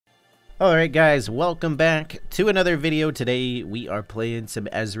Alright guys, welcome back to another video. Today we are playing some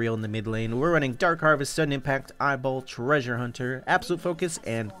Ezreal in the mid lane. We're running Dark Harvest, Sudden Impact, Eyeball, Treasure Hunter, Absolute Focus,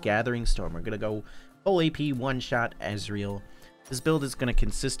 and Gathering Storm. We're going to go full AP one-shot Ezreal. This build is going to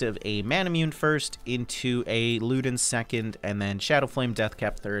consist of a Manamune first, into a Luden second, and then Shadow Flame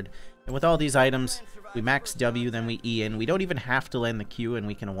Deathcap third. And with all these items, we max W, then we E in. We don't even have to land the Q, and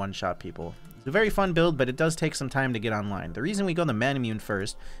we can one-shot people. It's a very fun build, but it does take some time to get online. The reason we go the Manamune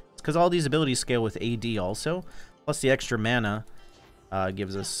first is because all these abilities scale with AD also, plus the extra mana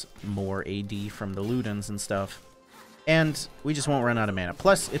gives us more AD from the Ludens and stuff. And we just won't run out of mana.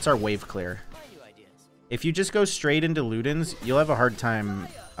 Plus, it's our wave clear. If you just go straight into Ludens, you'll have a hard time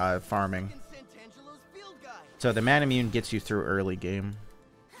farming. So the Manamune gets you through early game.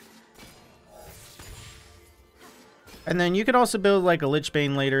 And then you could also build like a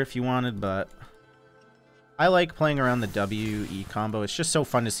Lichbane later if you wanted, but I like playing around the W-E combo. It's just so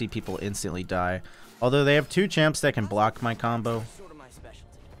fun to see people instantly die. Although they have two champs that can block my combo.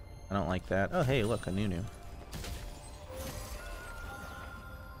 I don't like that. Oh, hey, look, a NUKE.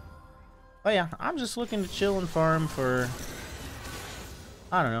 Oh yeah, I'm just looking to chill and farm for,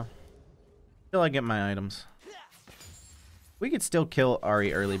 I don't know, till I get my items. We could still kill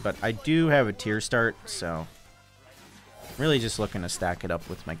Ahri early, but I do have a tier start, so I'm really just looking to stack it up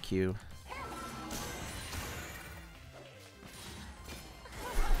with my Q.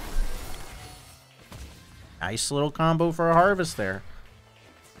 Nice little combo for a harvest there.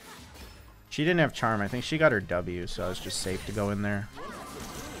 She didn't have charm. I think she got her W, so I was just safe to go in there.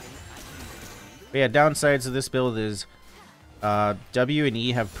 But yeah, downsides of this build is W and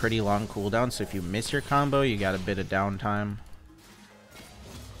E have pretty long cooldowns, so if you miss your combo, you got a bit of downtime.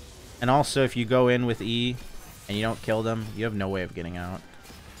 And also, if you go in with E and you don't kill them, you have no way of getting out.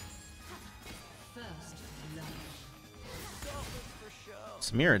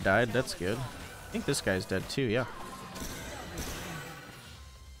 Samira died, that's good. I think this guy's dead too, yeah.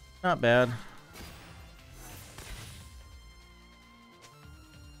 Not bad.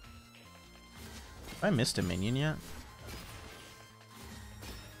 Have I missed a minion yet?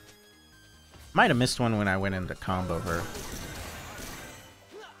 Might have missed one when I went into combo her.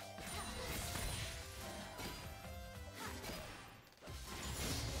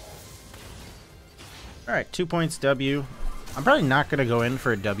 Alright, 2 points W. I'm probably not going to go in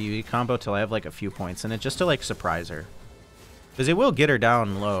for a WE combo till I have like a few points in it, just to like surprise her. Because it will get her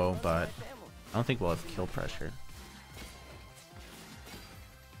down low, but I don't think we'll have kill pressure.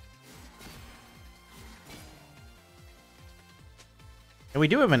 And we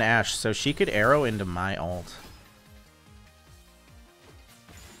do have an Ashe, so she could arrow into my ult.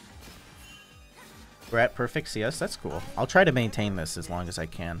 We're at perfect CS, that's cool. I'll try to maintain this as long as I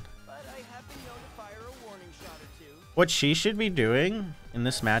can. What she should be doing in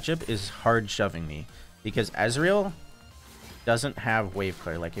this matchup is hard shoving me, because Ezreal doesn't have wave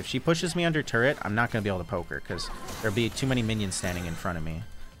clear. Like, if she pushes me under turret, I'm not going to be able to poke her, because there'll be too many minions standing in front of me.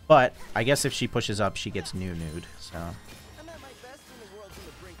 But I guess if she pushes up, she gets NUKE'd, so.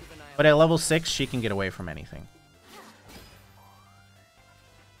 But at level 6, she can get away from anything.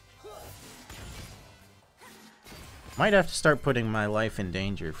 Might have to start putting my life in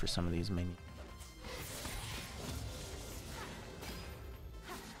danger for some of these minions.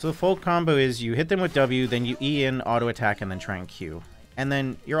 So the full combo is you hit them with W, then you E in, auto attack, and then try and Q. And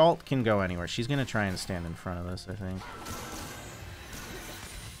then your ult can go anywhere. She's going to try and stand in front of this, I think.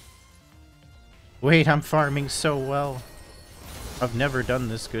 Wait, I'm farming so well. I've never done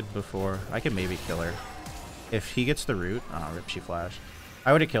this good before. I could maybe kill her. If he gets the root... Oh, rip, she flashed.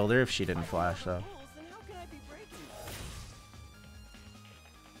 I would have killed her if she didn't flash, though.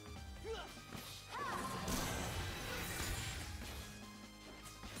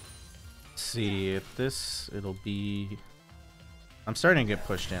 See if this, it'll be, I'm starting to get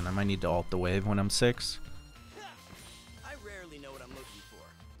pushed in. I might need to ult the wave when I'm 6. I rarely know what I'm looking for,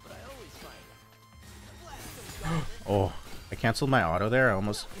 but I always find it. Oh, I canceled my auto there. I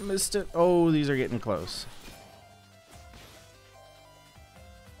almost missed it. Oh, these are getting close.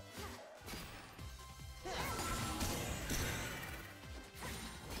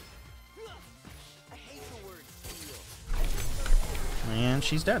 And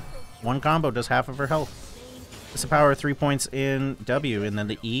she's dead. One combo does half of her health. It's the power of 3 points in W, and then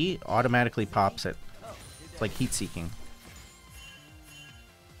the E automatically pops it. It's like heat seeking.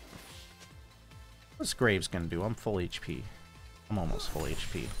 What's Graves gonna do? I'm full HP. I'm almost full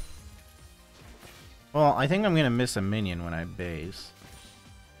HP. Well, I think I'm gonna miss a minion when I base.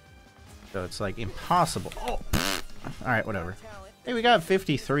 So it's like impossible. Oh, alright, whatever. Hey, we got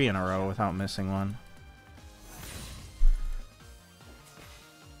 53 in a row without missing one.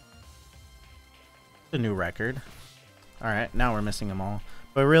 A new record. Alright, now we're missing them all.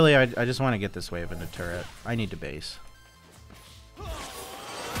 But really, I just want to get this wave into turret. I need to base.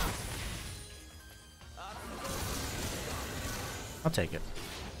 I'll take it.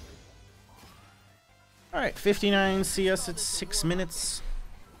 Alright, 59 CS at 6 minutes.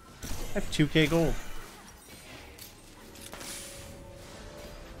 I have 2k gold.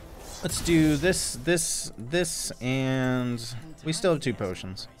 Let's do this, this, and we still have 2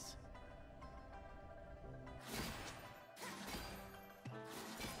 potions.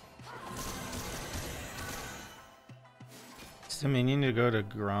 Does it mean you need to go to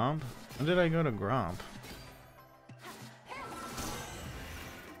Gromp? When did I go to Gromp?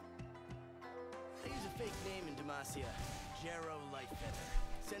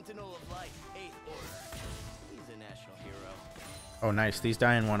 Oh, nice. These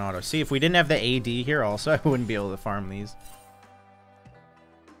die in 1 auto. See, if we didn't have the AD here also, I wouldn't be able to farm these.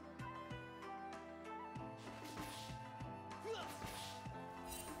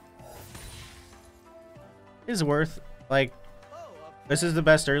 It's worth, like, this is the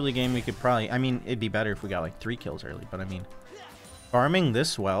best early game we could probably... I mean, it'd be better if we got, like, 3 kills early, but I mean, farming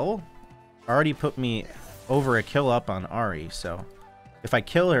this well already put me over a kill up on Ahri, so... If I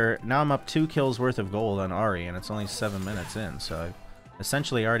kill her, now I'm up 2 kills worth of gold on Ahri, and it's only 7 minutes in, so I've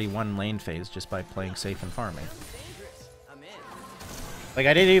essentially already won lane phase just by playing safe and farming. Like,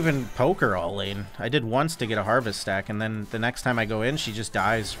 I didn't even poke her all lane. I did once to get a harvest stack, and then the next time I go in, she just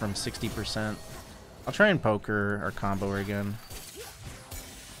dies from 60%. I'll try and poke her or combo her again.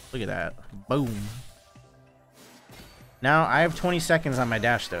 Look at that. Boom. Now, I have 20 seconds on my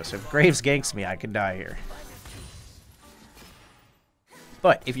dash, though, so if Graves ganks me, I could die here.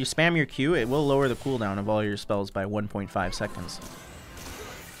 But if you spam your Q, it will lower the cooldown of all your spells by 1.5 seconds.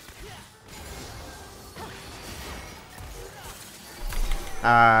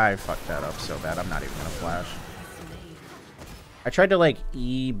 I fucked that up so bad, I'm not even gonna flash. I tried to, like,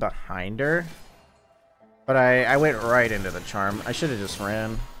 E behind her, but I went right into the charm. I should have just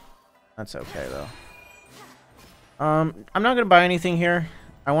ran. That's okay, though. I'm not gonna buy anything here.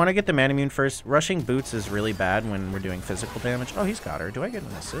 I want to get the Manamune first. Rushing boots is really bad when we're doing physical damage. Oh, he's got her. Do I get an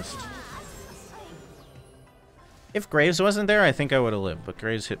assist? If Graves wasn't there, I think I would have lived, but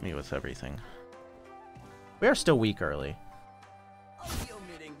Graves hit me with everything. We are still weak early.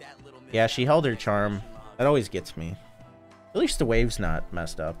 Yeah, she held her charm. That always gets me. At least the wave's not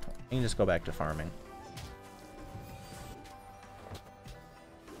messed up. I can just go back to farming.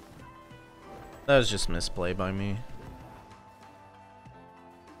 That was just misplay by me.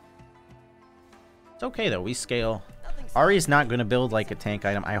 It's okay though, we scale. Ahri's not gonna build like a tank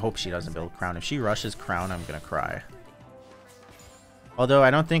item. I hope she doesn't build Crown. If she rushes Crown, I'm gonna cry. Although I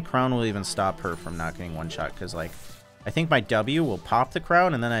don't think Crown will even stop her from not getting one shot, because like I think my W will pop the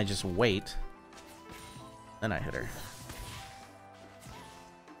Crown and then I just wait. Then I hit her.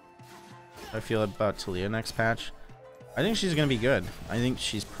 How do I feel about Talia next patch? I think she's gonna be good. I think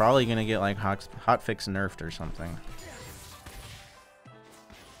she's probably gonna get like hotfix nerfed or something.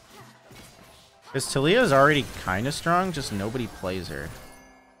 Because Talia's already kind of strong, just nobody plays her.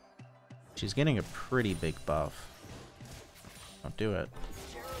 She's getting a pretty big buff. Don't do it.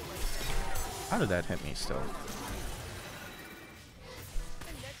 How did that hit me still?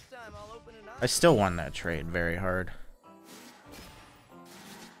 I still won that trade very hard.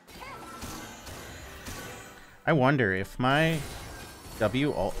 I wonder if my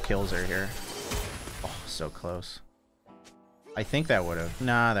W ult kills her here. Oh, so close. I think that would have...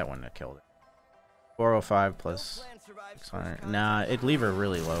 Nah, that wouldn't have killed her. 405 plus 600. Nah, it'd leave her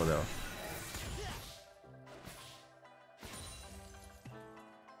really low though.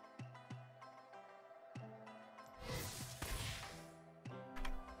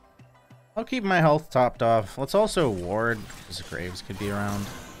 I'll keep my health topped off. Let's also ward, because Graves could be around.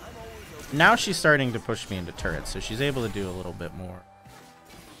 Now she's starting to push me into turrets, so she's able to do a little bit more.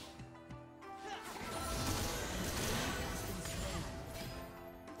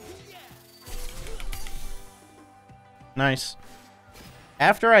 Nice.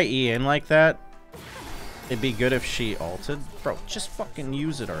 After I E in like that, it'd be good if she ulted. Bro, just fucking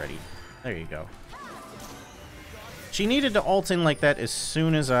use it already. There you go. She needed to ult in like that as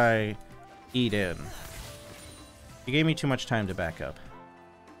soon as I E'd in. She gave me too much time to back up.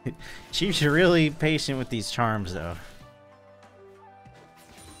 She's really patient with these charms, though.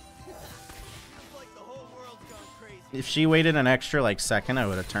 If she waited an extra, like, second, I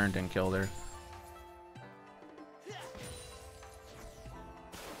would have turned and killed her.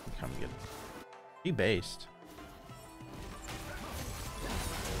 Come get it. She based.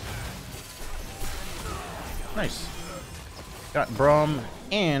 Nice. Got Braum,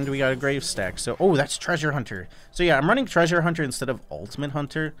 and we got a Grave Stack. So, oh, that's Treasure Hunter. So yeah, I'm running Treasure Hunter instead of Ultimate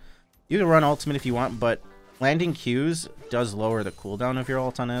Hunter. You can run Ultimate if you want, but landing Qs does lower the cooldown of your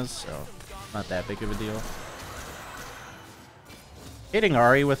ult on Ez, so not that big of a deal. Hitting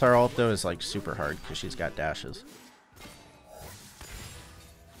Ahri with our ult, though, is like super hard because she's got dashes.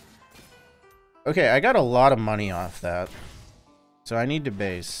 Okay, I got a lot of money off that. So I need to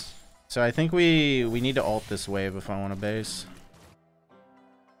base. So I think we need to ult this wave if I want to base.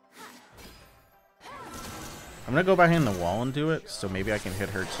 I'm gonna go behind the wall and do it, so maybe I can hit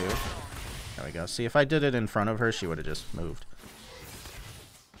her too. There we go. See, if I did it in front of her, she would have just moved.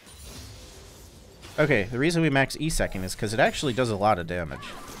 Okay, the reason we max E second is because it actually does a lot of damage.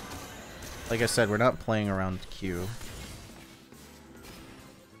 Like I said, we're not playing around Q.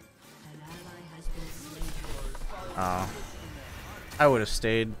 I would have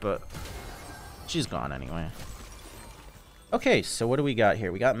stayed, but she's gone anyway. Okay, so what do we got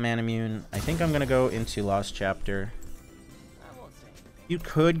here? We got Manamune. I think I'm going to go into Lost Chapter. You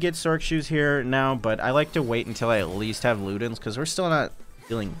could get Sork Shoes here now, but I like to wait until I at least have Ludens, because we're still not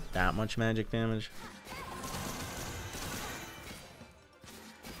dealing that much magic damage.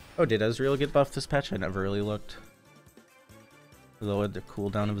 Oh, did Ezreal get buffed this patch? I never really looked. Lowered the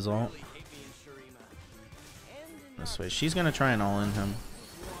cooldown of his ult. This way. She's going to try and all-in him.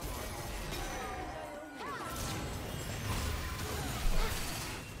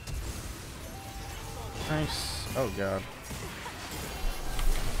 Nice. Oh, God.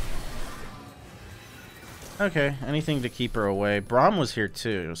 Okay, anything to keep her away. Braum was here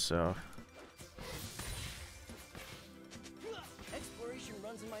too, so... Exploration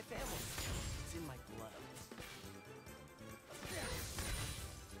runs in my family. It's in my blood.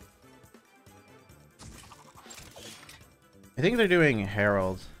 I think they're doing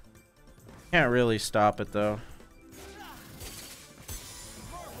Herald. Can't really stop it, though.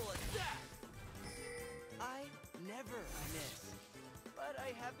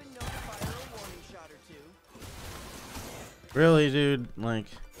 Really, dude? Like...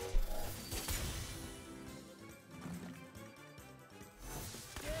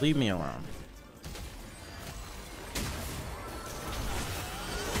 leave me alone.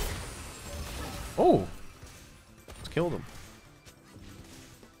 Oh! Just killed him.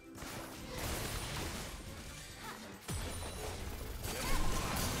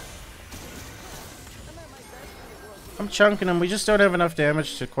 I'm chunking him. We just don't have enough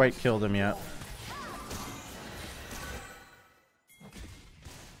damage to quite kill them yet.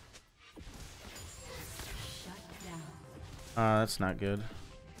 That's not good.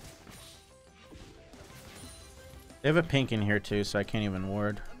 They have a pink in here too, so I can't even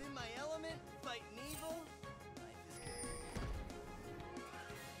ward. I'm in my element, fighting evil.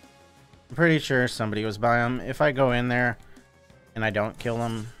 I'm pretty sure somebody was by him. If I go in there and I don't kill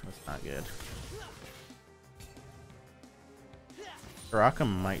him, that's not good. Baraka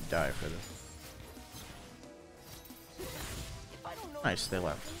might die for this. Nice, they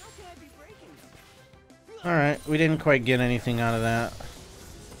left. Alright, we didn't quite get anything out of that.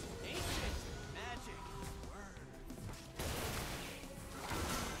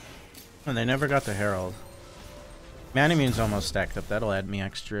 And they never got the Herald. Manimune's almost stacked up. That'll add me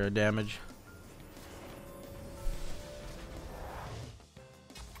extra damage.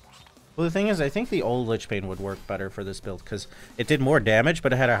 Well, the thing is, I think the old Lich Bane would work better for this build because it did more damage,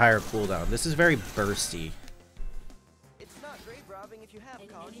 but it had a higher cooldown. This is very bursty.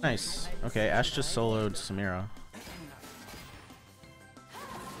 Nice. Okay, Ash just soloed Samira.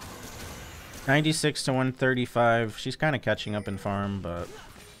 96 to 135. She's kind of catching up in farm, but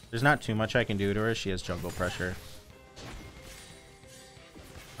there's not too much I can do to her. She has jungle pressure.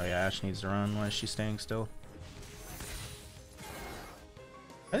 Oh yeah, Ash needs to run. Why is she staying still?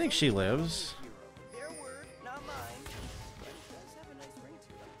 I think she lives.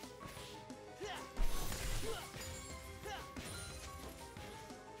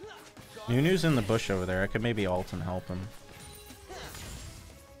 Nunu's in the bush over there. I could maybe ult and help him.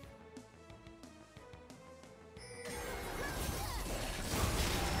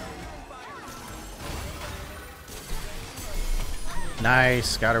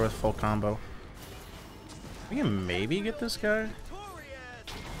 Nice. Got her with full combo. We can maybe get this guy.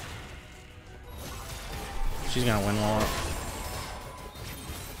 She's gonna win wall up.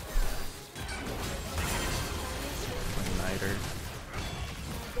 Ignite her.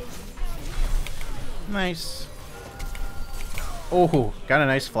 Nice. Oh, got a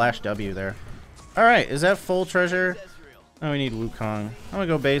nice flash W there. Alright, is that full treasure? Oh, we need Wukong. I'm gonna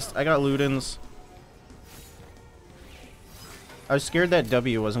go base. I got Ludens. I was scared that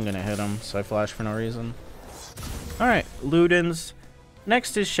W wasn't gonna hit him, so I flashed for no reason. Alright, Ludens.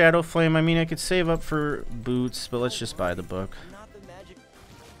 Next is Shadow Flame. I mean, I could save up for boots, but let's just buy the book.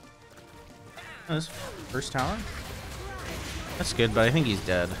 Oh, this first tower? That's good, but I think he's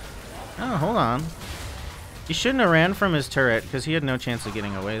dead. Oh, hold on. He shouldn't have ran from his turret, because he had no chance of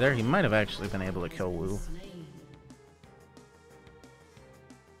getting away there. He might have actually been able to kill Wu.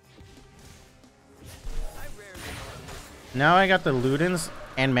 Now I got the Ludens,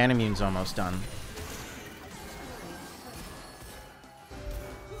 and Manamune's almost done.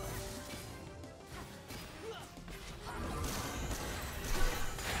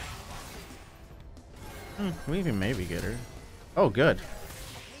 We can maybe get her. Oh, good.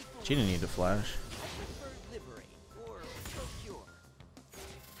 She didn't need to flash.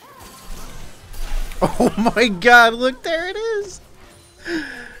 Oh my god, look, there it is!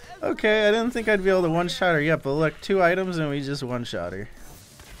 Okay, I didn't think I'd be able to one-shot her yet, but look, 2 items and we just one-shot her.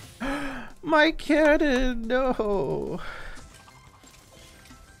 My cannon, no!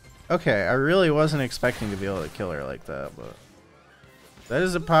 Okay, I really wasn't expecting to be able to kill her like that, but... that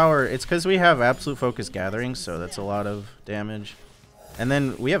is a power. It's because we have Absolute Focus Gathering, so that's a lot of damage. And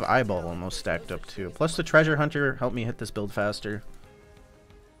then we have Eyeball almost stacked up too. Plus the Treasure Hunter helped me hit this build faster.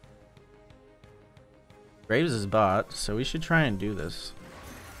 Graves is bot, so we should try and do this.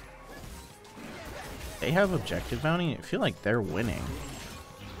 They have Objective Bounty? I feel like they're winning.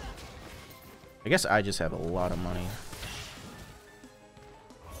 I guess I just have a lot of money.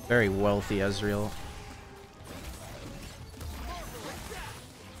 Very wealthy Ezreal.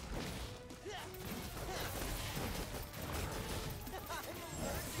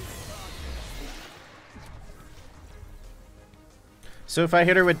 So if I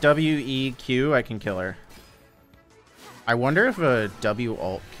hit her with WEQ, I can kill her. I wonder if a W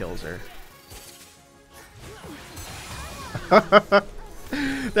ult kills her.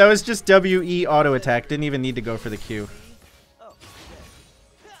 That was just WE auto attack. Didn't even need to go for the Q.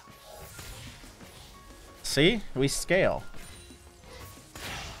 See? We scale.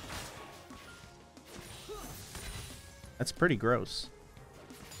 That's pretty gross.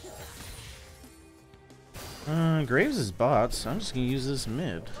 Graves is bot, so I'm just gonna use this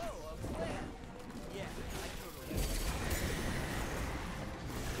mid.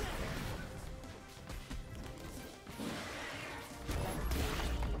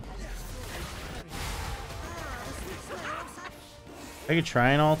 I could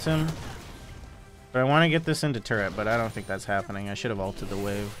try and ult him, but I want to get this into turret, but I don't think that's happening. I should have ulted the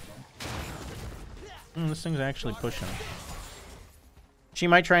wave. This thing's actually pushing. She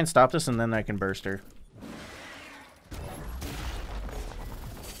might try and stop this, and then I can burst her.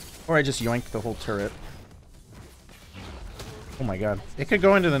 Or I just yoink the whole turret. Oh my god. It could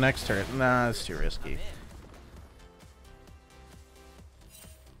go into the next turret. Nah, it's too risky.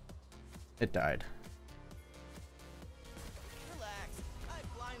 It died.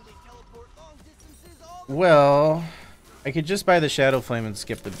 Well, I could just buy the Shadow Flame and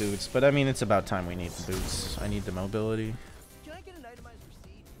skip the boots, but I mean, it's about time we need the boots. I need the mobility. Can I get an itemized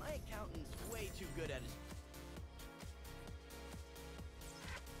receipt? My accountant's way too good at it.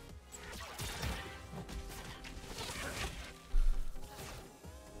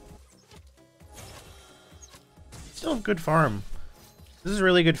 Still a good farm. This is a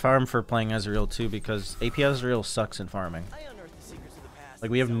really good farm for playing Ezreal too, because AP Ezreal sucks in farming. I unearthed the secrets of the past.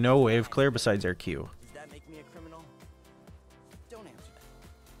 Like, we have no wave clear besides our Q. Does that make me a criminal? Don't answer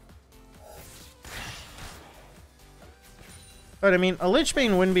that. But I mean, a Lich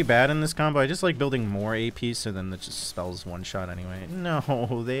Bane wouldn't be bad in this combo. I just like building more AP, so then that just spells one shot anyway.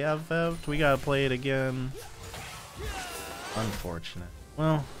 No, they have theft. We gotta play it again. Unfortunate.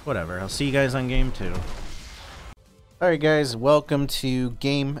 Well, whatever. I'll see you guys on game 2. Alright guys, welcome to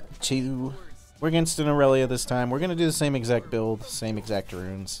game 2. We're against an Aurelia this time. We're going to do the same exact build, same exact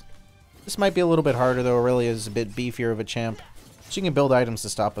runes. This might be a little bit harder though. Aurelia is a bit beefier of a champ. She can build items to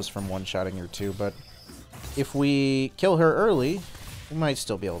stop us from one-shotting her too, but if we kill her early, we might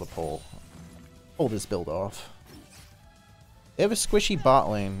still be able to pull this build off. They have a squishy bot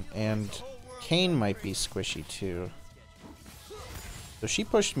lane, and Kayn might be squishy too. So she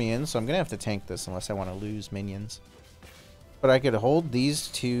pushed me in, so I'm going to have to tank this unless I want to lose minions. But I could hold these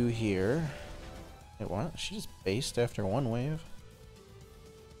two here. Wait, what? She just based after one wave?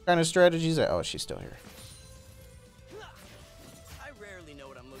 What kind of strategies? Oh, she's still here. I rarely know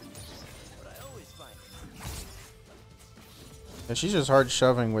what I'm looking for, but I always find it. Yeah, she's just hard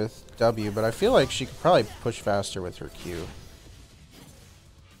shoving with W, but I feel like she could probably push faster with her Q.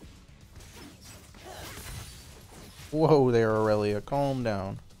 Whoa there, Aurelia. Calm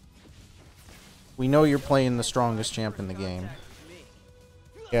down. We know you're playing the strongest champ in the game.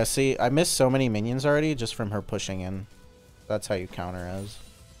 Yeah, see, I missed so many minions already just from her pushing in. That's how you counter Ez.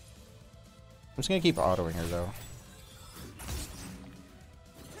 I'm just gonna keep autoing her though.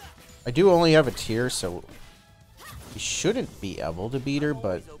 I do only have a tier, so we shouldn't be able to beat her,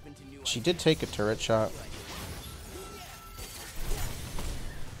 but she did take a turret shot.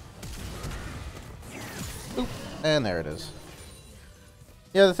 Oop, and there it is.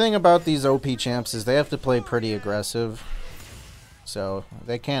 Yeah, the thing about these OP champs is they have to play pretty aggressive, so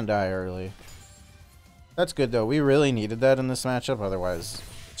they can die early. That's good though. We really needed that in this matchup, otherwise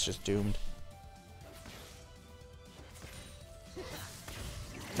it's just doomed.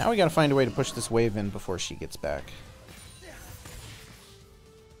 Now we gotta find a way to push this wave in before she gets back.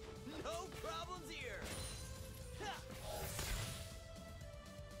 No problems here.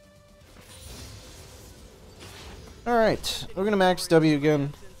 Alright, we're gonna max W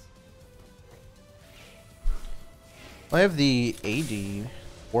again. I have the AD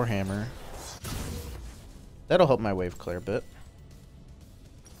Warhammer. That'll help my wave clear a bit.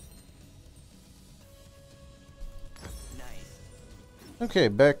 Okay,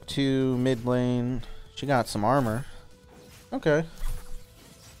 back to mid lane. She got some armor. Okay.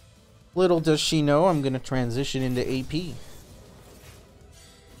 Little does she know I'm gonna transition into AP.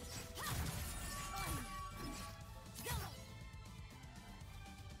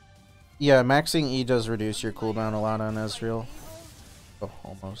 Yeah, maxing E does reduce your cooldown a lot on Ezreal. Oh,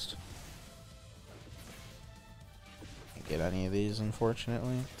 almost. Can't get any of these,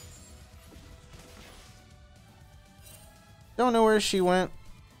 unfortunately. Don't know where she went.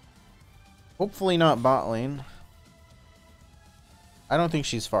 Hopefully not bot lane. I don't think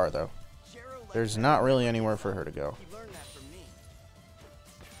she's far, though. There's not really anywhere for her to go.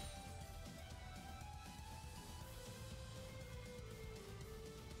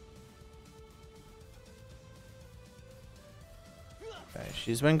 Okay,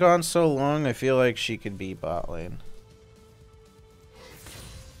 she's been gone so long, I feel like she could be bot lane.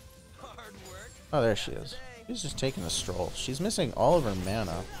 Oh, there she is. She's just taking a stroll. She's missing all of her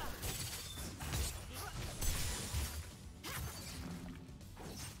mana.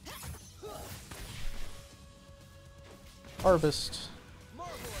 Harvest. You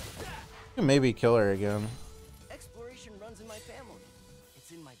can maybe kill her again. Exploration runs in my family.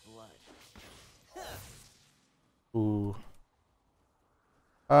 It's in my blood. Ooh.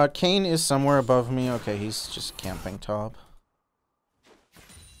 Kayn is somewhere above me. Okay, he's just camping top.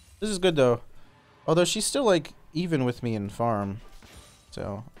 This is good though. Although she's still like even with me in farm.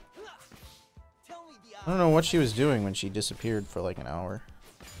 So I don't know what she was doing when she disappeared for like an hour.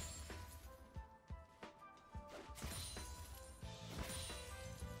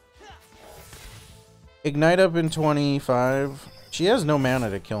 Ignite up in 25. She has no mana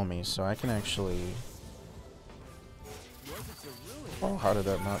to kill me, so I can actually... Oh, how did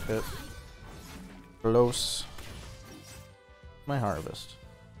that not hit? Close. My harvest.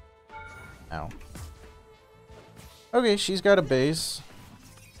 Ow. Okay, she's got a base.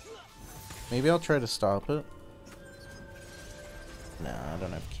 Maybe I'll try to stop it. Nah, I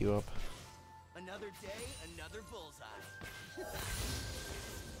don't have Q up. Another day, another bullseye.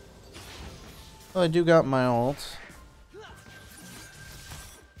 Well, I do got my ult.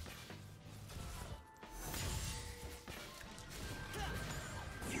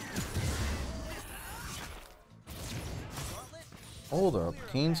 Hold up,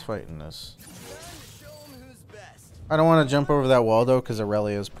 Kane's fighting this. I don't want to jump over that wall though, because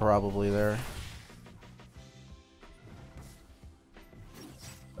Aurelia is probably there.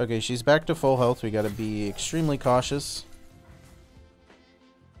 Okay, she's back to full health. We gotta be extremely cautious.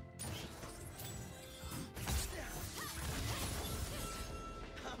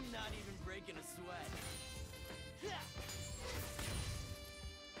 I'm not even breaking a sweat.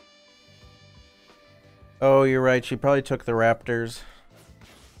 Oh, you're right. She probably took the Raptors.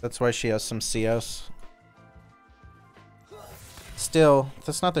 That's why she has some CS. Still,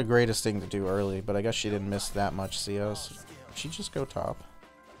 that's not the greatest thing to do early, but I guess she didn't miss that much CS. She just go top.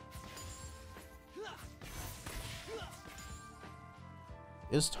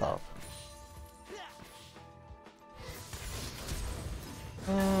 Is top.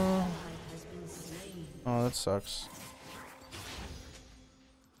 Oh, that sucks.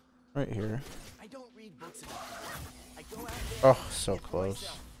 Right here. Oh, so close.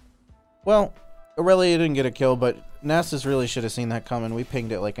 Well, Aurelia didn't get a kill, but Nasus really should have seen that coming. We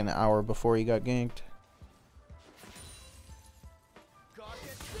pinged it like an hour before he got ganked.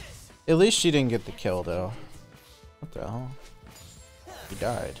 At least she didn't get the kill, though. What the hell? He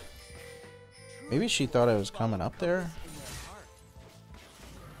died. Maybe she thought I was coming up there?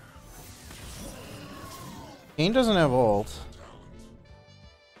 Kayn doesn't have ult.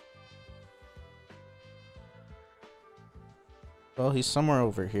 Well, he's somewhere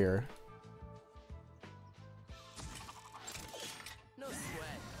over here. No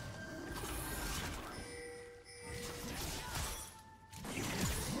sweat.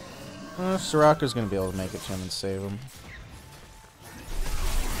 Soraka's gonna be able to make it to him and save him.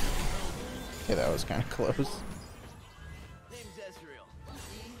 Okay, that was kind of close. Name's Ezreal.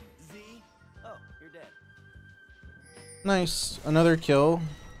 E-Z. Oh, you're dead. Nice, another kill.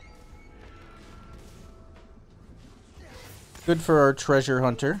 Good for our treasure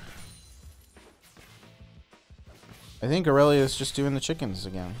hunter. I think Aurelia's just doing the chickens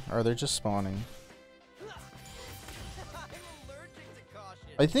again. Or they're just spawning. I'm allergic to caution.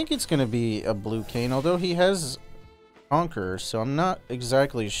 I think it's gonna be a blue cane, although he has Conqueror, so I'm not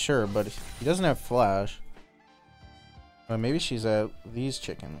exactly sure, but he doesn't have Flash. Well, maybe she's at these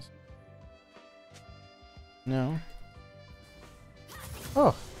chickens. No.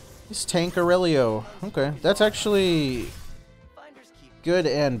 Oh, he's Tank Aurelio. Okay, that's actually Finders keep. good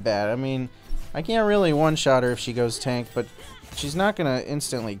and bad. I mean, I can't really one-shot her if she goes tank, but she's not gonna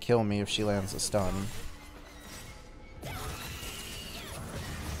instantly kill me if she lands a stun.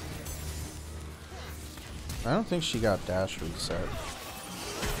 I don't think she got dash reset.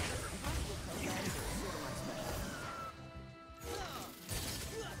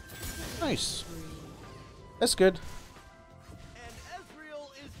 Nice. That's good. And Ezreal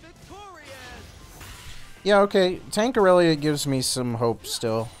is victorious. Yeah, okay. Tank Aurelia gives me some hope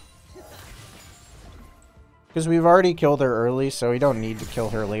still. Because we've already killed her early, so we don't need to kill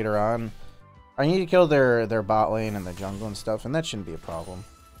her later on. I need to kill their bot lane and the jungle and stuff, and that shouldn't be a problem.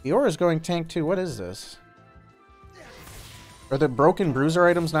 Fiora's going tank too. What is this? Are the broken bruiser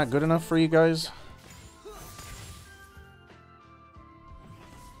items not good enough for you guys?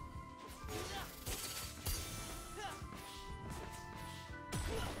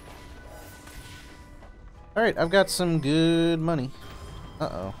 Alright, I've got some good money.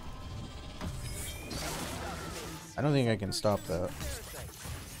 Uh-oh. I don't think I can stop that.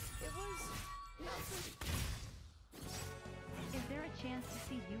 Is there a chance to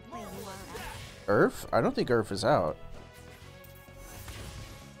see you play URL? Urf? I don't think Urf is out.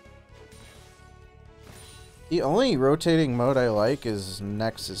 The only rotating mode I like is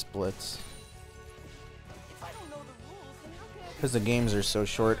Nexus Blitz. If I don't know the rules, then how can I Because the games are so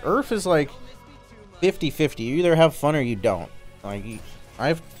short. Urf is like 50-50. You either have fun or you don't. Like, I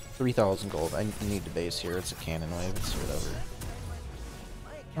have 3,000 gold. I need to base here. It's a cannon wave. It's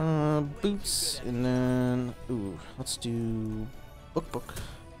whatever. Boots. And then... Ooh, let's do... Book.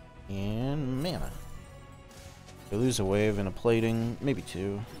 And mana. We lose a wave and a plating. Maybe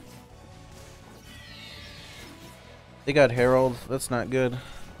two. They got Herald. That's not good.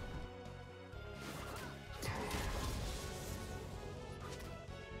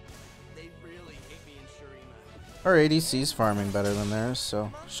 They really hate me in Shurima. Our ADC's farming better than theirs,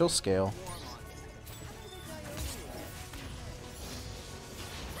 so she'll scale.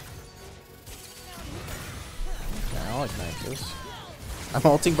 Okay, I'll ignite this. I'm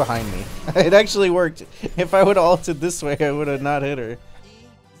ulting behind me. It actually worked. If I would have ulted this way, I would have not hit her.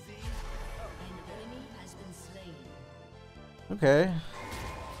 Okay.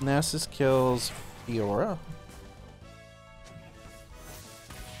 Nasus kills Fiora.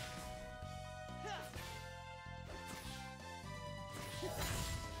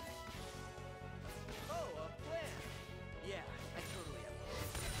 Oh, a plan. Yeah, I totally have one.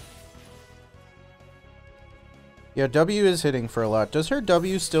 Yeah, W is hitting for a lot. Does her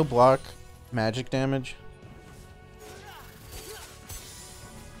W still block magic damage?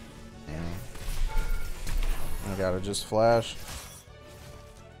 I gotta just flash.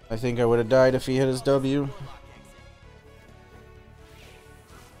 I think I would have died if he hit his W.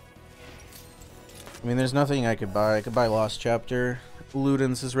 I mean, there's nothing I could buy. I could buy Lost Chapter.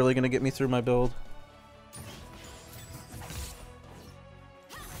 Ludens is really gonna get me through my build.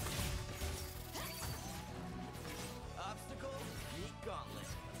 Obstacle, meet gauntlet.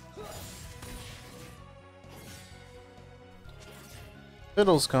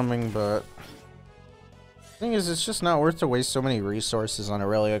 Fiddle's coming, but... thing is, it's just not worth to waste so many resources on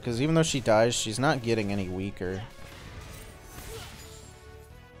Aurelia, because even though she dies, she's not getting any weaker.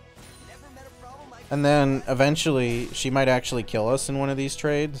 Never met a problem I And then, eventually, she might actually kill us in one of these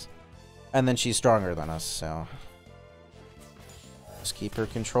trades. And then she's stronger than us, so... just keep her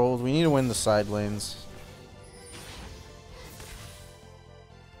controlled. We need to win the side lanes.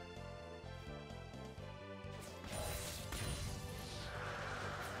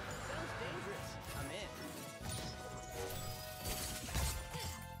 sounds dangerous. I'm in.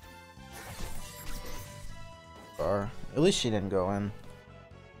 Bar. At least she didn't go in.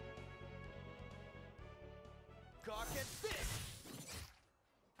 Gawk at this.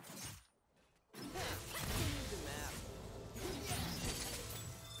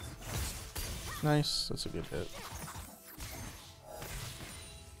 Nice. That's a good hit.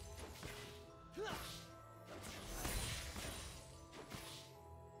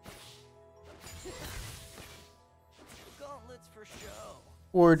 Gauntlets for show.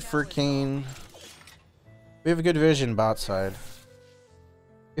 Ward for Kane. We have a good vision bot side.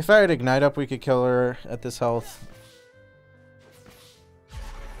 If I had Ignite up, we could kill her at this health.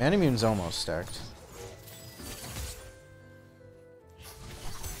 Animune's almost stacked.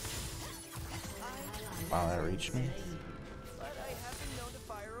 Wow, that reached me.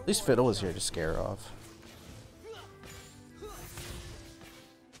 At least Fiddle is here to scare her off.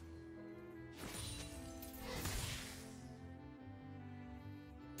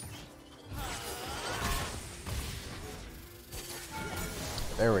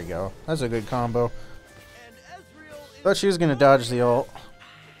 There we go. That's a good combo. Thought she was gonna dodge the ult.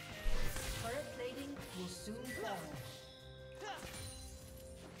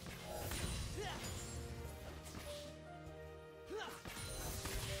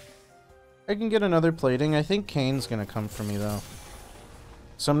 I can get another plating. I think Kane's gonna come for me though.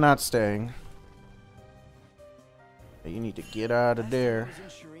 So I'm not staying. You need to get out of there.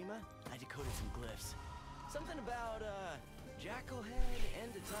 I decoded some glyphs. Something about Jackalhead,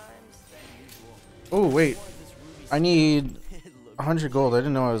 end of times, that usual. Oh wait. I need 100 gold. I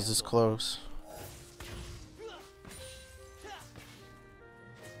didn't know I was this close.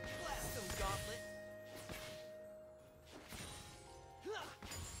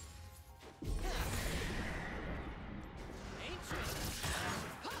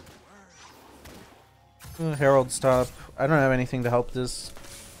 Herald's top. I don't have anything to help this.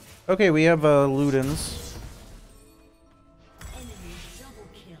 Okay, we have Ludens.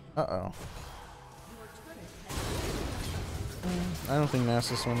 Uh-oh. I don't think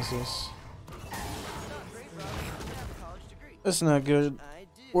Nasus wins this. That's not good.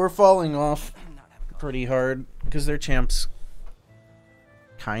 We're falling off pretty hard because their champs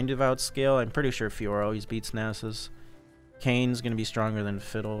kind of outscale. I'm pretty sure Fiora always beats Nasus. Kane's gonna be stronger than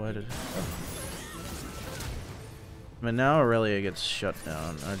Fiddle. But now Aurelia gets shut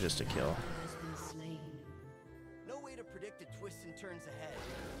down, or just a kill. No way to predict the twists and turns ahead.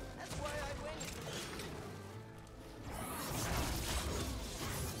 That's why I win.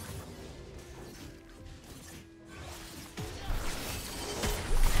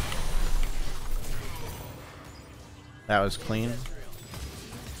 That was clean.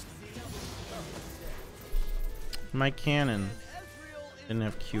 My cannon didn't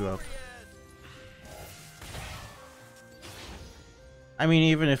have Q up. I mean,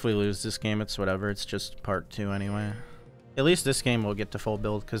 even if we lose this game, it's whatever. It's just part 2 anyway. At least this game we'll get to full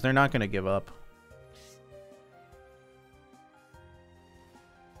build, because they're not going to give up.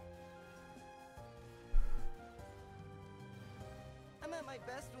 I'm at my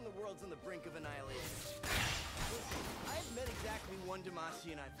best when the world's on the brink of annihilation. I've met exactly one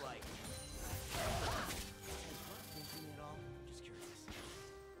Demacian I've liked. Thinking at all? Just curious.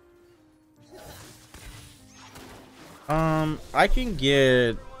 I can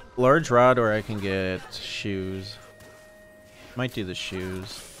get large rod or I can get shoes. Might do the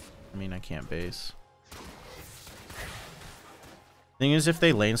shoes. I mean, I can't base. Thing is, if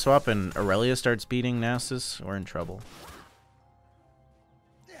they lane swap and Aurelia starts beating Nasus, we're in trouble.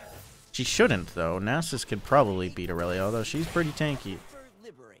 She shouldn't, though. Nasus could probably beat Aurelia, although she's pretty tanky.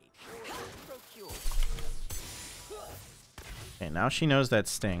 Okay, now she knows that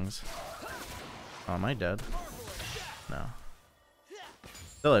stings. Oh, am I dead? No.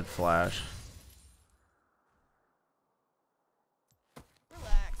 Still had flash.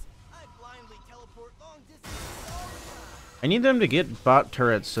 I need them to get bot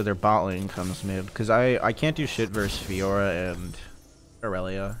turrets so their bot lane comes mid, because I can't do shit versus Fiora and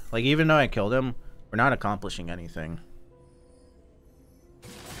Aurelia. Like, even though I killed him, we're not accomplishing anything.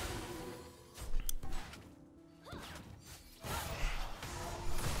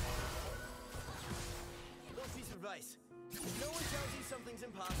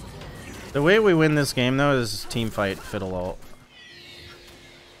 The way we win this game, though, is team fight Fiddle ult.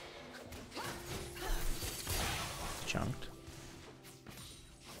 Chunked.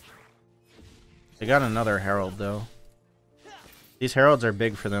 They got another Herald, though. These Heralds are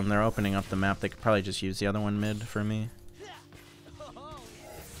big for them. They're opening up the map. They could probably just use the other one mid for me.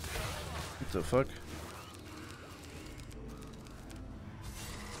 What the fuck?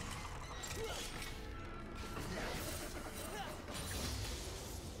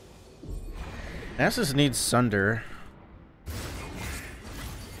 Nasus needs Sunder.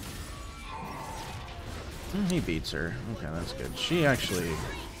 He beats her. Okay, that's good. She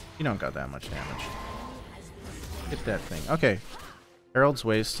don't got that much damage. Get that thing. Okay. Herald's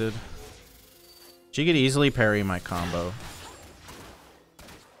wasted. She could easily parry my combo.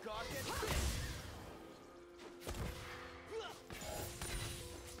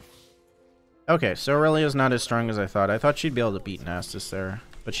 Okay, so Aurelia's not as strong as I thought. I thought she'd be able to beat Nastus there,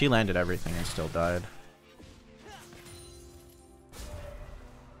 but she landed everything and still died.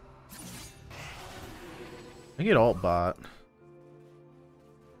 I get ult bot.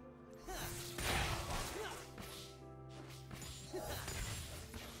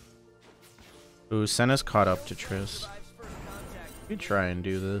 Ooh, Senna's caught up to Triss. We could try and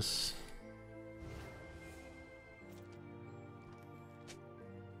do this.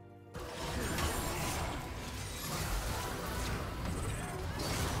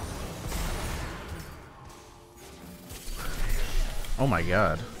 Oh my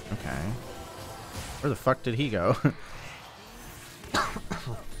god. Okay. Where the fuck did he go?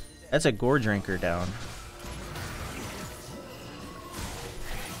 That's a gore drinker down.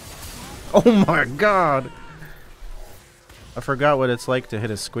 Oh my god! I forgot what it's like to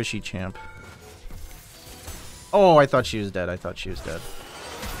hit a squishy champ. Oh, I thought she was dead. I thought she was dead.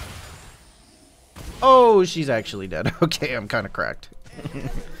 Oh, she's actually dead. Okay, I'm kind of cracked.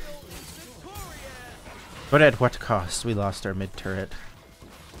 But at what cost? We lost our mid turret.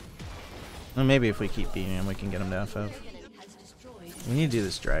 Well, maybe if we keep beating him, we can get him to FF. We need to do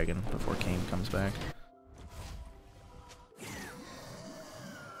this dragon before Kane comes back.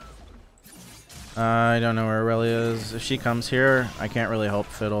 I don't know where Aurelia is. If she comes here, I can't really help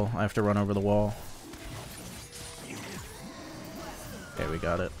Fiddle. I have to run over the wall. Okay, we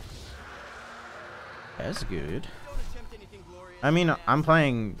got it. That's good. I mean, I'm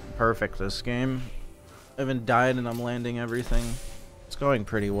playing perfect this game. I haven't died and I'm landing everything. It's going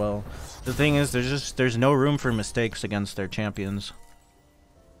pretty well. The thing is, there's no room for mistakes against their champions.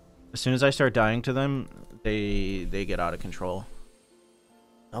 As soon as I start dying to them, they get out of control.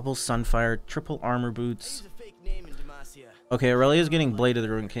 Double Sunfire, triple armor boots. Okay, Aurelia's getting Blade of the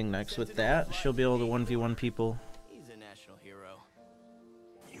Ruined King next. With that, she'll be able to 1v1 people. He's a national hero.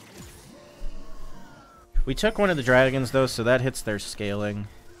 We took one of the dragons though, so that hits their scaling.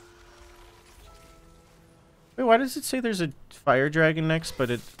 Wait, why does it say there's a fire dragon next, but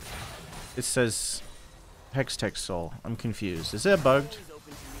it says Hextech Soul? I'm confused. Is that bugged?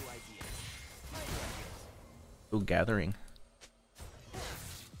 Ooh, gathering.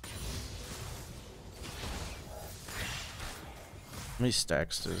 How many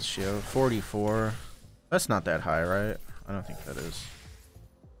stacks does she have? 44. That's not that high, right? I don't think that is.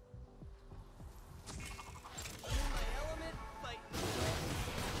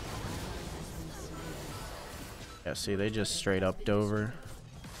 Yeah, see, they just straight up Dover.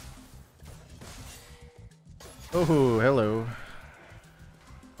 Oh, hello.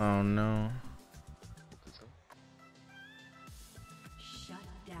 Oh no. Shut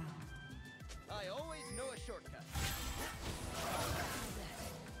down. I always know a shortcut.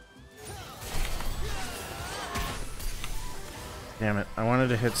 Damn it, I wanted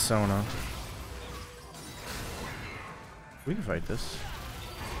to hit Sona. We can fight this.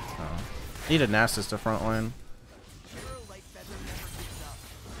 Oh. Need a Nasus to frontline.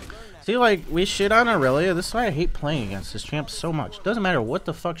 See, like, we shit on Aurelia. This is why I hate playing against this champ so much. Doesn't matter what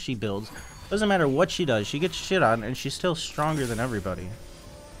the fuck she builds. Doesn't matter what she does. She gets shit on, and she's still stronger than everybody.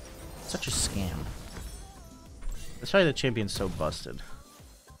 Such a scam. That's why the champion's so busted.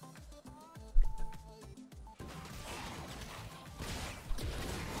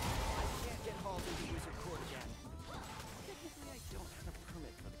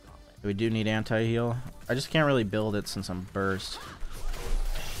 We do need anti-heal. I just can't really build it since I'm burst.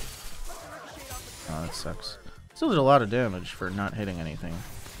 Oh, that sucks. Still did a lot of damage for not hitting anything.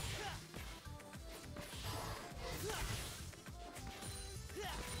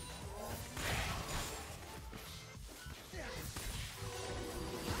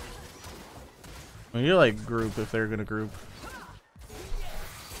 Well, you like group if they're gonna group.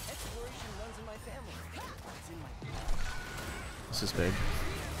 This is big.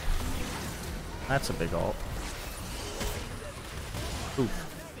 That's a big ult. Oof.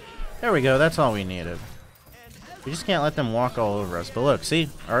 There we go, that's all we needed. We just can't let them walk all over us. But look, see?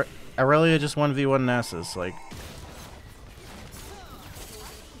 Aurelia just 1v1 Nasus. Like,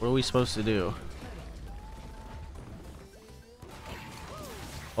 what are we supposed to do?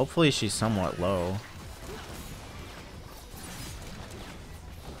 Hopefully she's somewhat low.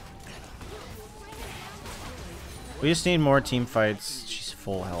 We just need more team fights. She's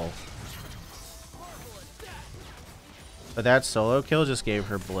full health. But that solo kill just gave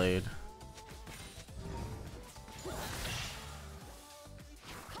her Blade.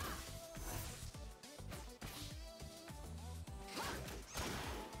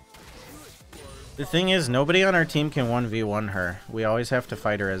 The thing is, nobody on our team can 1v1 her. We always have to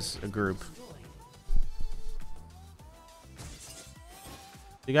fight her as a group.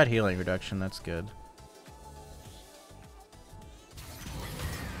 You got healing reduction, that's good.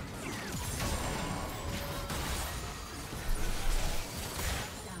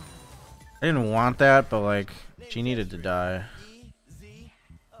 I didn't want that, but like, she needed to die.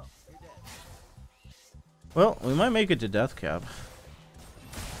 Well, we might make it to death cap.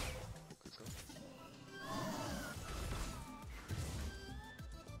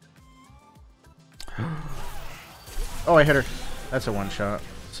 Oh, I hit her. That's a one shot.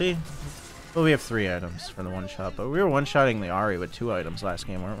 See? Well, we have 3 items for the one shot, but we were one shotting the Ahri with 2 items last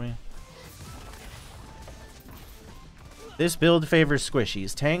game, weren't we? This build favors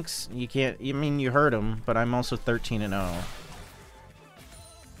squishies. Tanks, you can't. I mean, you heard them, but I'm also 13-0.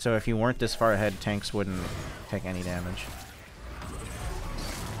 So if you weren't this far ahead, tanks wouldn't take any damage.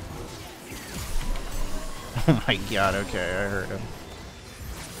 Oh my god, okay, I heard him.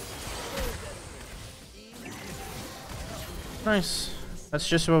 Nice. That's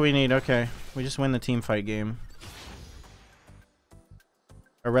just what we need, okay. We just win the team fight game.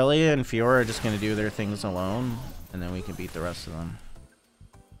 Aurelia and Fiora are just going to do their things alone, and then we can beat the rest of them.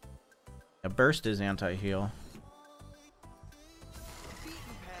 A burst is anti-heal.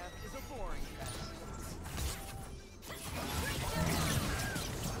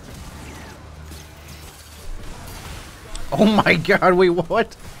 Oh my god, wait,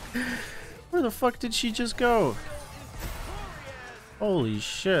 what? Where the fuck did she just go? Holy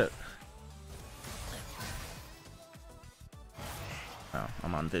shit. Oh,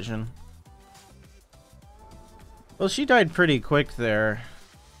 I'm on vision. Well, she died pretty quick there.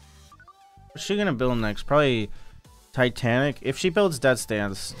 What's she gonna build next? Probably Titanic. If she builds Death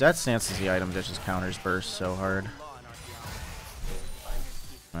Stance is the item that just counters burst so hard.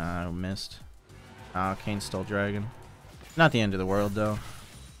 I missed. Ah, Kane's still dragon. Not the end of the world, though.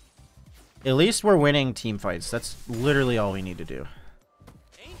 At least we're winning team fights. That's literally all we need to do.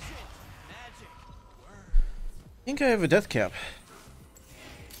 I think I have a death cap.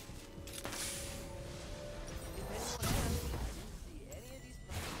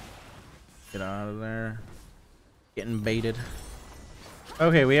 Get out of there. Getting baited.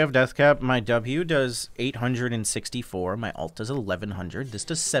 Okay, we have death cap. My W does 864. My alt does 1100. This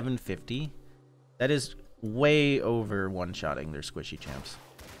does 750. That is way over one-shotting their squishy champs.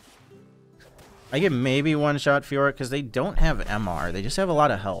 I get maybe one-shot Fiora because they don't have MR. They just have a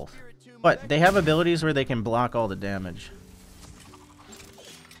lot of health. But they have abilities where they can block all the damage.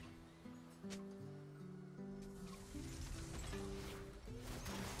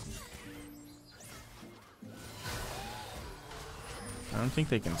 I don't think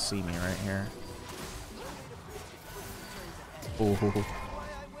they can see me right here. Oh.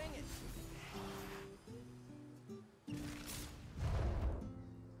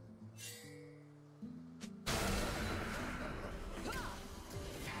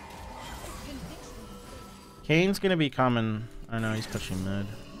 Kane's gonna be coming. I know he's pushing mid.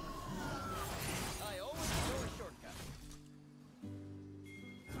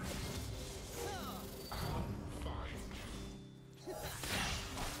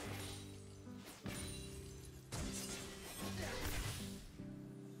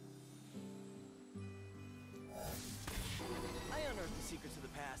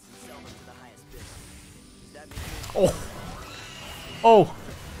 Oh! Oh!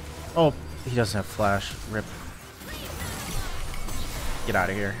 Oh! He doesn't have flash. Rip. Get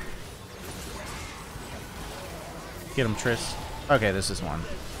out of here. Get him, Triss. Okay, this is one.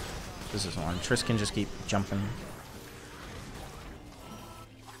 This is one. Triss can just keep jumping.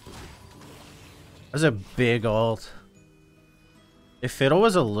 That's a big ult. If Fiddle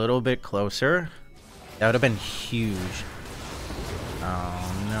was a little bit closer, that would have been huge.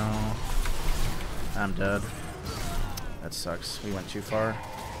 Oh no. I'm dead. That sucks. We went too far.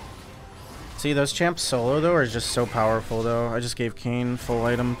 See, those champs solo, though, are just so powerful, though. I just gave Kane full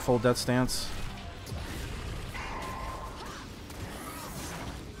item, full death stance.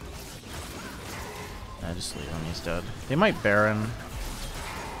 I just leave him, he's dead. They might Baron.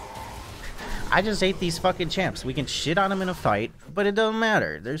 I just hate these fucking champs. We can shit on them in a fight, but it doesn't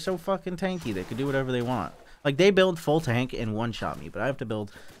matter. They're so fucking tanky, they can do whatever they want. Like, they build full tank and one-shot me, but I have to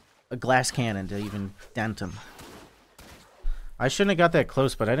build a glass cannon to even dent them. I shouldn't have got that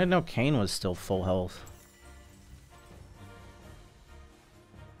close, but I didn't know Kane was still full health.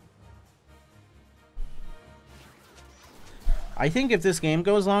 I think if this game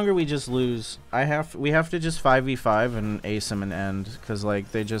goes longer, we just lose. We have to just 5v5 and ace him and end, because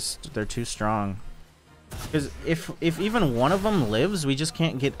like they're too strong. Because if even one of them lives, we just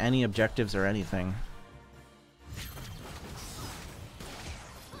can't get any objectives or anything.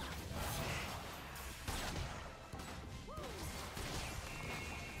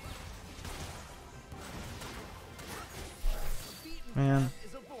 Man.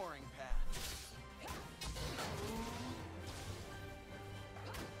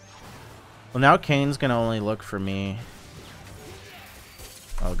 Well, now Kane's gonna only look for me.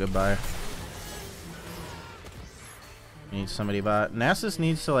 Oh, goodbye. Need somebody bot. Nasus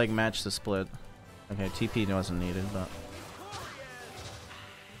needs to like match the split. Okay, TP wasn't needed, but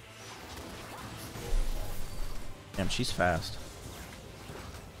damn, she's fast.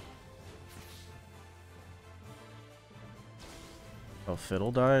 Oh,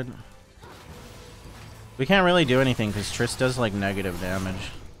 Fiddle died. We can't really do anything because Triss does like negative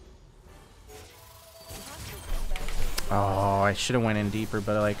damage. Oh, I should have went in deeper,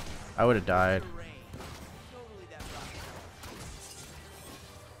 but like I would have died.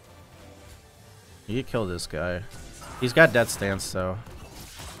 You kill this guy. He's got death stance though.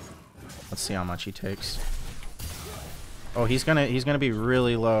 Let's see how much he takes. Oh, he's gonna be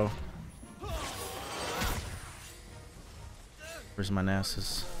really low. Where's my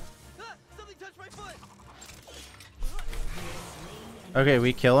Nasus? Okay,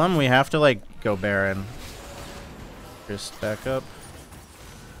 we kill him. We have to like go Baron. Just back up.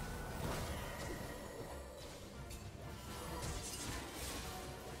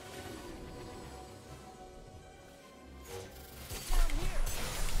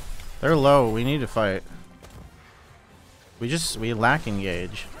 They're low. We need to fight. We lack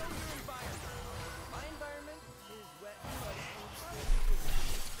engage.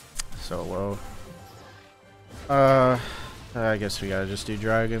 So low. I guess we gotta just do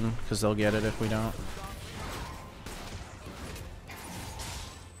dragon because they'll get it if we don't.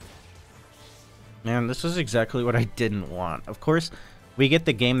 Man, this is exactly what I didn't want. Of course, we get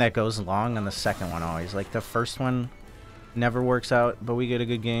the game that goes long on the second one always. Like the first one never works out, but we get a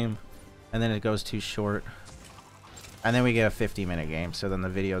good game. And then it goes too short. And then we get a 50-minute game, so then the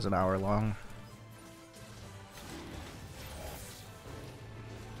video's an hour long.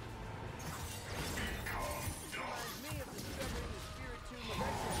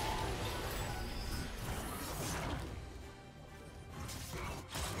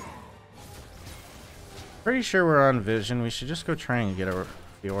 Pretty sure we're on Vision. We should just go try and get a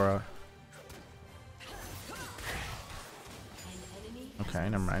Fiora. Okay,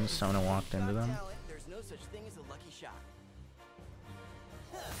 never mind. Someone walked into them.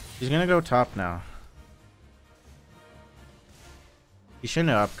 He's gonna go top now. He shouldn't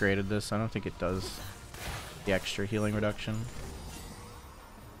have upgraded this. I don't think it does the extra healing reduction.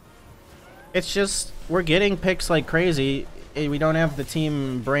 It's just, we're getting picks like crazy. We don't have the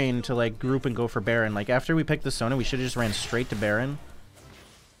team brain to like group and go for Baron. Like after we picked the Sona, we should have just ran straight to Baron.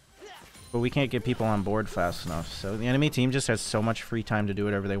 But we can't get people on board fast enough. So the enemy team just has so much free time to do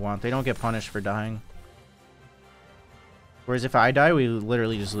whatever they want. They don't get punished for dying. Whereas if I die, we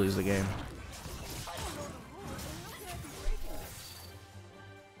literally just lose the game.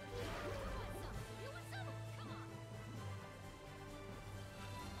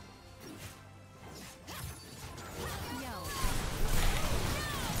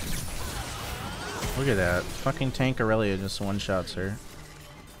 Look at that. Fucking tank Aurelia just one-shots her.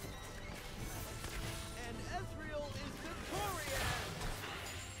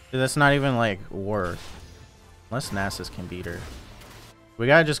 Dude, that's not even like worth. Unless Nasus can beat her. We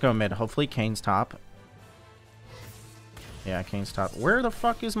gotta just go mid. Hopefully Kane's top. Yeah, Kane's top. Where the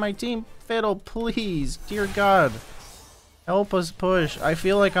fuck is my team? Fiddle, please. Dear God. Help us push. I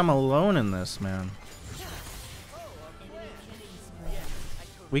feel like I'm alone in this, man.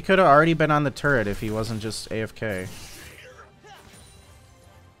 We could have already been on the turret if he wasn't just AFK.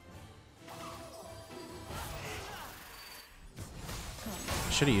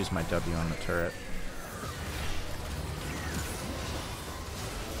 Should have used my W on the turret.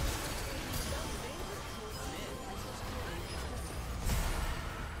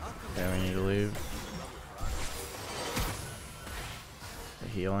 Okay, we need to leave. The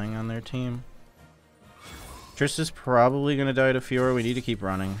healing on their team. Triss is probably gonna die to Fiora. We need to keep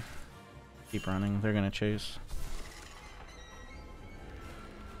running. Keep running. They're gonna chase.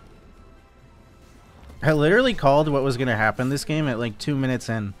 I literally called what was gonna happen this game at like 2 minutes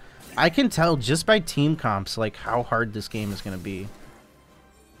in. I can tell just by team comps like how hard this game is gonna be.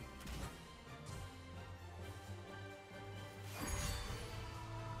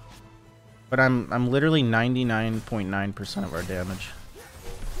 But I'm literally 99.9% of our damage.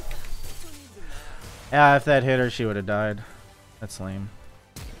 Yeah, if that hit her, she would have died. That's lame.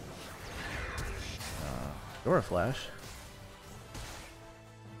 Or a flash.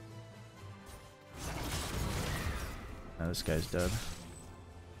 Oh, this guy's dead.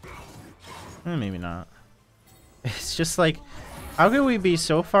 Maybe not. It's just like, how could we be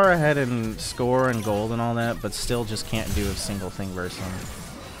so far ahead in score and gold and all that, but still just can't do a single thing versus him?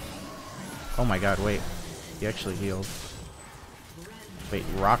 Oh my god, wait. He actually healed. Wait,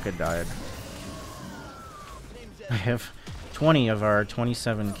 Rocket died. I have 20 of our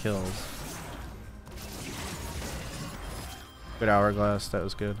 27 kills. Good hourglass, that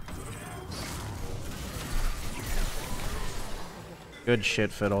was good. Good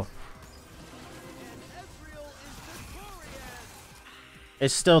shit, Fiddle.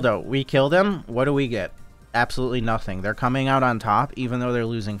 It's still though, we kill them, what do we get? Absolutely nothing. They're coming out on top even though they're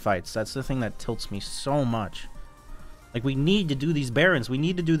losing fights. That's the thing that tilts me so much. Like, we need to do these Barons. We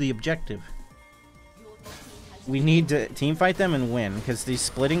need to do the objective. We need to team fight them and win, because these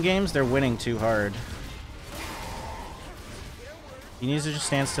splitting games, they're winning too hard. He needs to just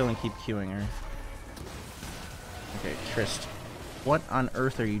stand still and keep queuing her. Okay, Trist. What on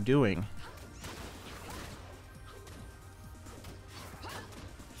earth are you doing?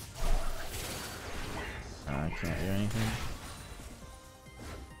 I can't do anything.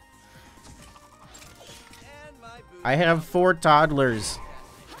 I have 4 toddlers.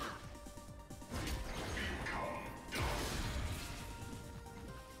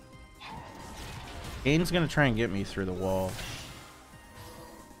 Kane's gonna try and get me through the wall.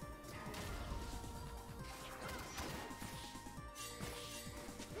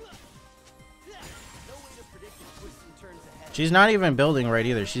 She's not even building right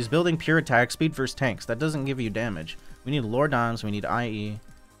either. She's building pure attack speed versus tanks. That doesn't give you damage. We need Lordons, we need IE.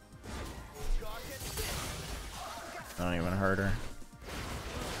 I don't even hurt her.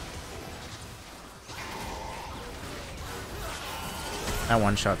 That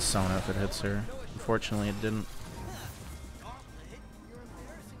one-shot's Sona if it hits her. Unfortunately, it didn't.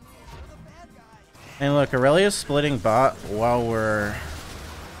 And look, Aurelia's splitting bot while we're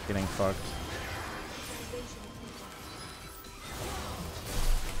getting fucked.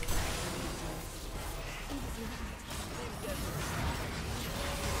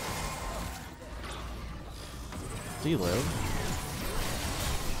 Do you live?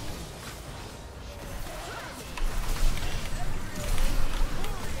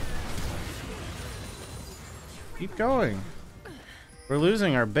 Keep going. We're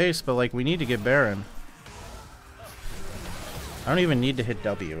losing our base, but like we need to get Baron. I don't even need to hit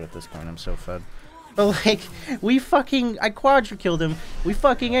W at this point. I'm so fed. But like, I quadra killed him. We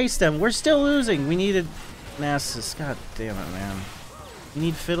fucking aced him. We're still losing. We needed Nasus. God damn it, man. We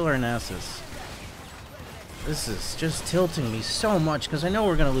need Fiddle or Nasus. This is just tilting me so much because I know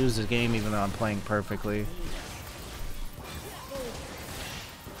we're going to lose this game even though I'm playing perfectly.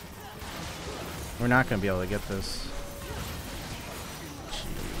 We're not going to be able to get this.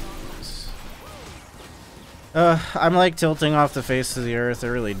 Jeez. I'm like tilting off the face of the earth. I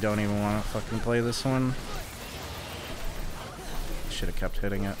really don't even want to fucking play this one. Should have kept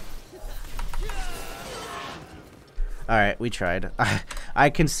hitting it. Alright, we tried.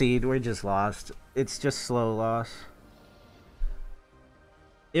 I concede. We're just lost. It's just slow loss.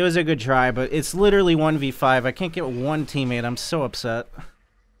 It was a good try, but it's literally 1v5. I can't get one teammate. I'm so upset.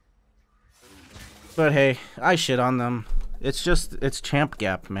 But hey, I shit on them. It's champ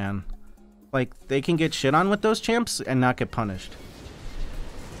gap, man. Like, they can get shit on with those champs and not get punished.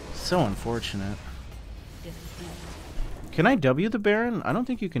 So unfortunate. Can I W the Baron? I don't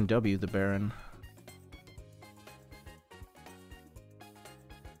think you can W the Baron.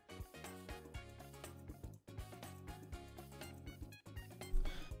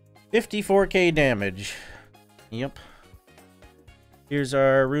 $54k damage. Yep. Here's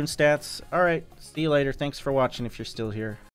our rune stats. Alright, see you later. Thanks for watching if you're still here.